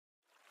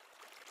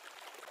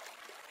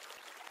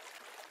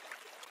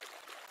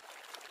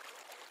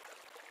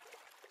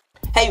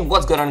Hey,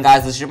 what's going on,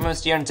 guys? This is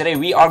Shipmist here, and today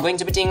we are going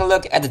to be taking a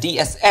look at the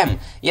DSM.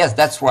 Yes,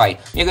 that's right.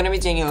 We're going to be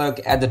taking a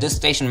look at the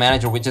DiskStation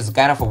Manager, which is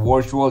kind of a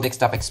virtual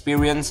desktop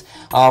experience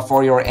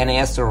for your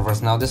NAS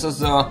servers. Now, this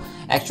is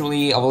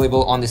actually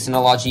available on the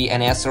Synology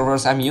NAS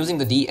servers. I'm using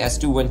the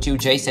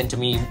DS212J sent to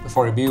me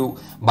for review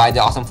by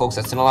the awesome folks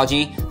at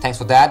Synology. Thanks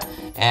for that.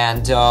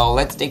 And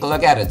let's take a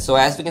look at it. So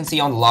as we can see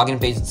on the login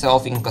page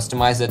itself, you can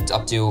customize it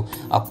up to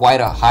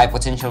quite a high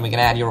potential. We can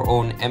add your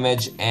own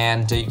image,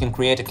 and you can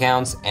create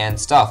accounts and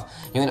stuff.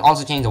 You can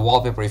also change the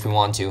wallpaper if you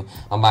want to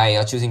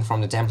by choosing from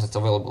the templates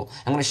available.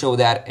 I'm going to show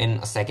that in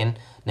a second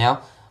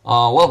now.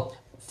 Well,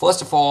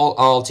 first of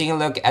all, taking a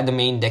look at the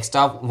main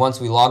desktop.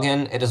 Once we log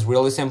in, it is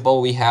really simple.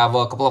 We have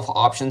a couple of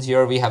options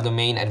here. We have the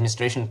main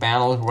administration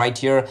panel right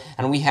here,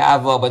 and we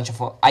have a bunch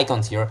of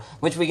icons here,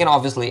 which we can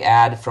obviously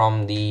add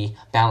from the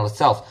panel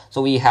itself.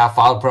 So we have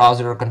file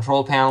browser,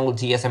 control panel,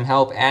 DSM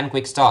help, and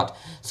quick start.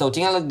 So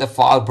taking a look at the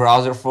file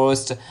browser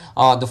first.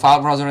 The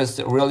file browser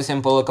is really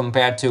simple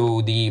compared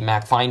to the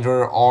Mac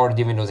Finder or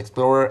the Windows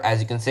Explorer. As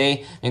you can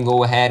see, you can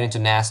go ahead into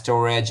NAS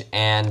storage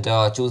and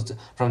choose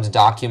from the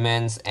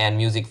documents and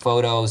music,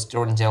 photos,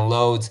 torrent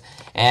downloads,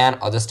 and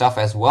other stuff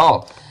as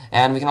well.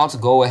 And we can also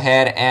go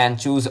ahead and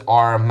choose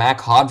our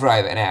Mac hard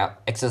drive and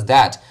access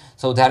that.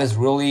 So that is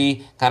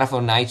really kind of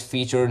a nice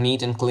feature,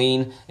 neat and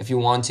clean if you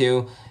want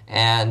to.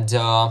 And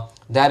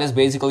that is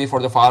basically for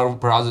the file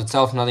browser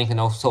itself, nothing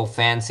so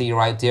fancy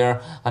right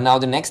there. And now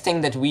the next thing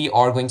that we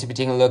are going to be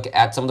taking a look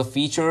at some of the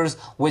features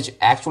which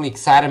actually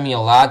excited me a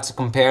lot,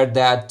 compared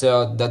that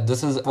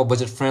this is a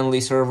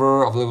budget-friendly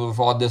server available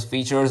for all these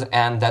features,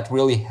 and that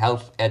really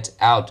helps it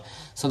out.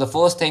 So the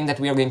first thing that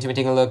we are going to be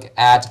taking a look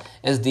at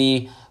is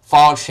the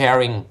file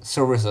sharing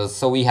services.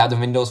 So we have the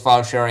Windows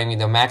file sharing with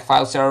the Mac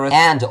file service,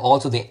 and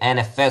also the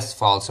NFS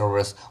file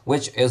service,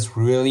 which is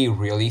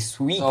really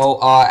sweet. So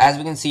as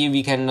we can see,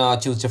 we can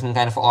choose different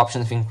kind of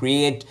options. We can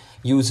create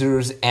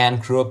users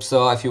and groups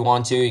if you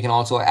want to. You can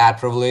also add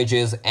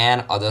privileges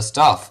and other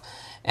stuff.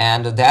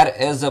 And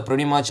that is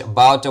pretty much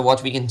about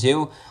what we can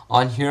do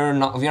on here.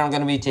 Now, we are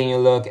going to be taking a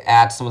look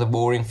at some of the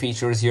boring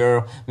features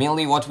here.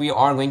 Mainly what we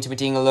are going to be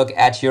taking a look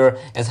at here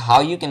is how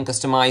you can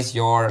customize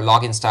your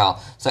login style.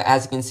 So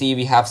as you can see,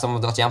 we have some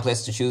of the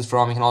templates to choose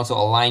from. You can also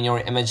align your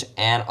image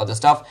and other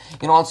stuff. You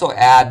can also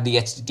add the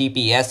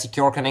HTTPS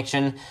secure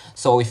connection.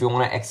 So if you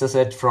want to access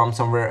it from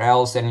somewhere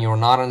else and you're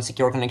not on a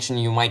secure connection,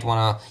 you might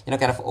want to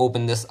kind of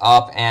open this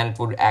up, and it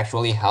would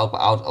actually help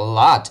out a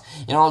lot.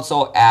 You can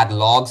also add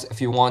logs if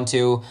you want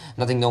to.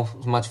 Nothing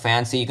much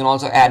fancy. You can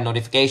also add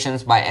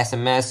notifications by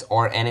SMS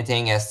or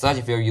anything as such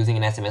if you're using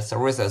an SMS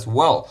service as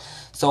well.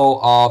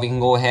 So we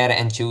can go ahead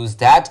and choose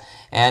that,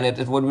 and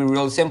it would be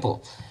really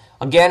simple.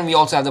 Again, we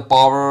also have the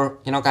power,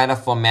 kind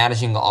of for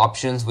managing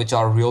options, which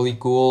are really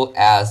cool,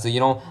 as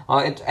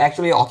it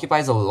actually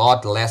occupies a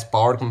lot less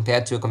power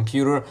compared to a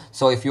computer.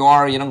 So if you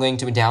are going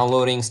to be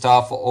downloading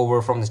stuff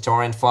over from the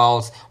torrent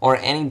files or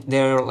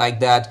anything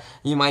like that,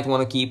 you might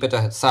want to keep it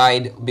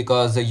aside,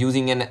 because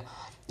using an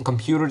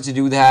computer to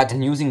do that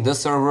and using this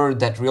server,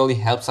 that really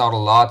helps out a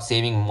lot,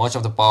 saving much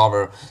of the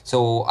power.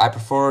 So I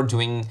prefer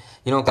doing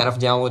kind of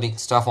downloading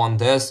stuff on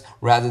this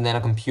rather than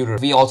a computer.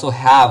 We also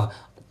have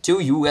two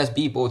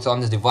USB ports on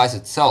this device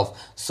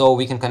itself, so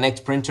we can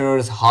connect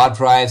printers, hard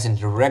drives, and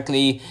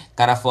directly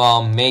kind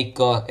of make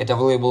it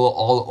available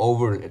all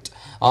over it.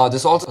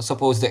 This also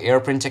supports the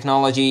AirPrint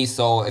technology,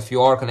 so if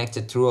you are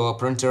connected through a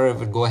printer, it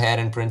would go ahead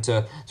and print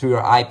through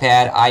your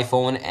iPad,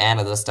 iPhone, and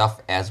other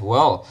stuff as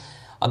well.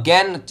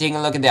 Again, taking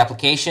a look at the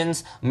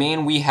applications,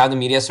 we have the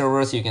media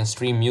server, so you can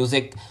stream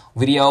music,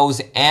 videos,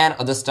 and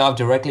other stuff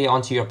directly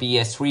onto your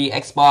PS3,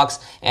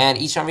 Xbox, and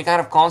each and every kind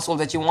of console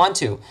that you want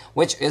to,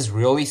 which is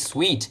really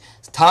sweet.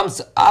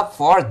 Thumbs up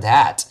for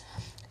that.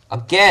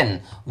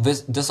 Again,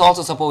 this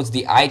also supports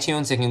the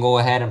iTunes. You can go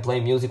ahead and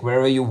play music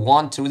wherever you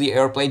want through the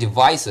AirPlay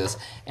devices,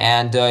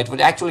 and it would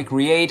actually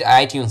create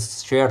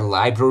iTunes shared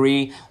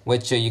library,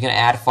 which you can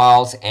add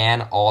files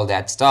and all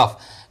that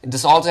stuff.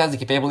 This also has the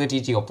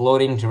capability to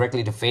uploading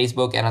directly to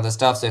Facebook and other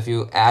stuff. So if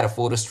you add a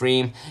photo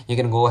stream, you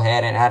can go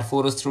ahead and add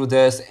photos through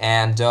this,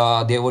 and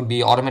they would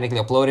be automatically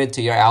uploaded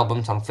to your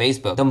albums on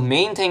Facebook. The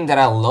main thing that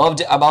I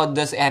loved about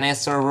this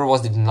NAS server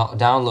was the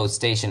download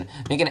station.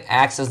 You can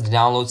access the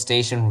download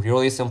station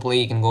really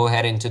simply. You can go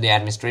ahead into the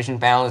administration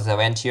panel, as I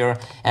went here,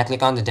 and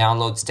click on the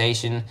download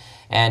station.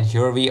 And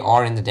here we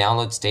are in the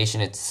download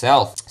station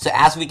itself. So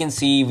as we can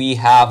see, we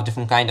have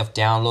different kind of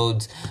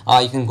downloads.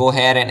 You can go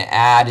ahead and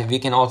add. We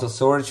can also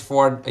search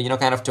for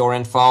kind of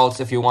torrent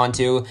files if you want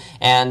to,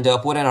 and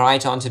put it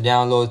right onto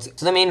downloads.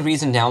 So the main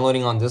reason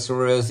downloading on this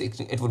server is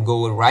it would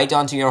go right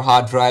onto your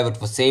hard drive. It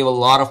would save a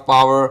lot of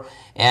power.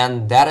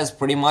 And that is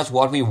pretty much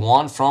what we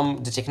want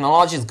from the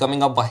technologies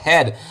coming up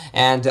ahead.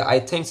 And I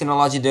think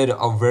Synology did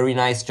a very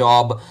nice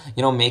job,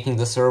 making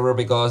the server,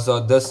 because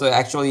this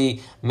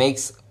actually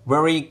makes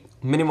very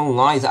minimal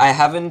noise. I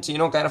haven't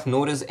kind of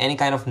noticed any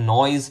kind of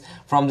noise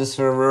from the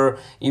server,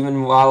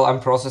 even while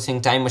I'm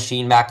processing Time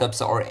Machine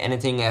backups or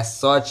anything as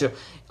such.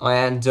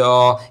 And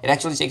it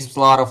actually takes a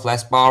lot of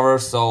less power,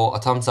 so a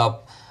thumbs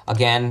up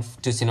again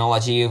to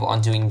Synology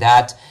on doing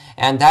that.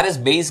 And that is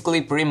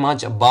basically pretty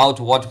much about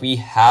what we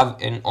have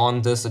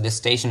on this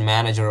DiskStation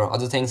Manager.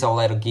 Other things are a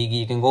little geeky.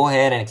 You can go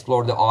ahead and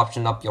explore the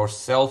option up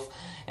yourself.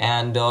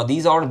 And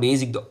these are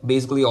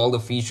basically all the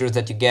features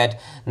that you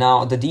get.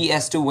 Now the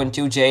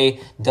DS212J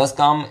does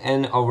come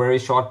in a very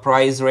short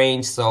price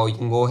range, so you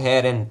can go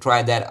ahead and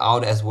try that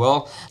out as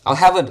well. I'll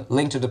have a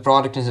link to the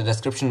product in the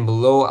description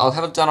below. I'll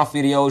have a ton of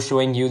videos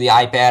showing you the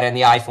iPad and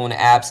the iPhone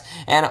apps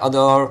and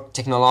other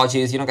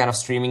technologies, kind of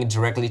streaming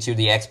directly to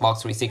the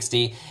Xbox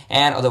 360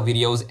 and other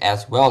videos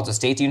as well. So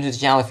stay tuned to the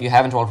channel if you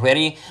haven't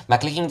already by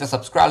clicking the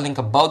subscribe link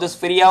above this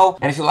video.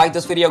 And if you like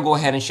this video, go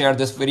ahead and share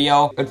this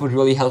video. It would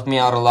really help me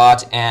out a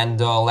lot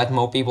and let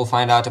more people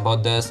find out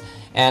about this.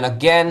 And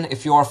again,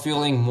 if you are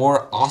feeling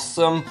more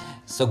awesome,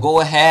 so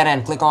go ahead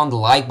and click on the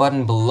like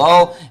button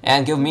below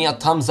and give me a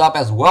thumbs up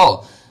as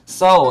well.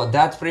 So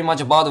that's pretty much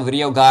about the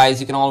video,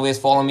 guys. You can always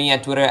follow me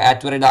at Twitter at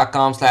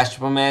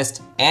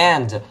twitter.com/chippermist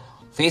and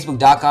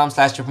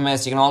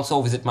facebook.com/chippermist. You can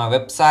also visit my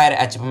website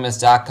at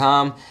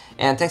chippermist.com.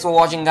 And thanks for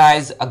watching,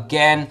 guys.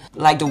 Again,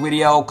 like the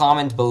video,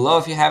 comment below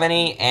if you have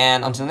any,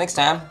 and until next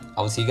time,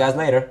 I will see you guys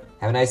later.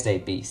 Have a nice day.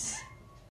 Peace.